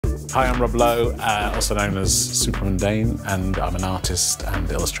Hi, I'm Rob Lowe, also known as Supermundane, and I'm an artist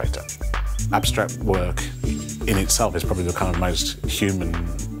and illustrator. Abstract work in itself is probably the kind of most human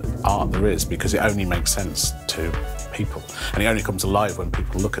art there is, because it only makes sense to people, and it only comes alive when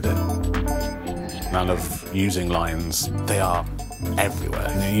people look at it. I love using lines. They are everywhere,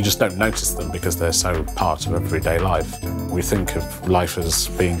 and you just don't notice them because they're so part of everyday life. We think of life as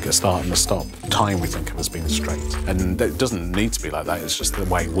being a start and a stop. Time we think of as being straight, and it doesn't need to be like that. It's just the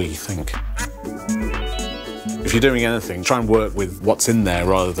way we think. If you're doing anything, try and work with what's in there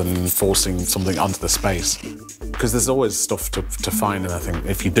rather than forcing something onto the space, because there's always stuff to find, and I think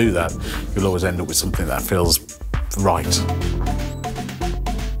if you do that, you'll always end up with something that feels right.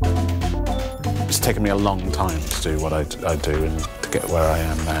 It's taken me a long time to do what I do and to get where I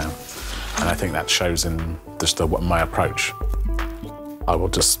am now, and I think that shows in just my approach. I will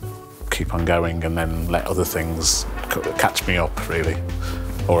just keep on going and then let other things catch me up, really,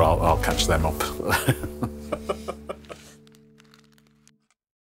 or I'll catch them up.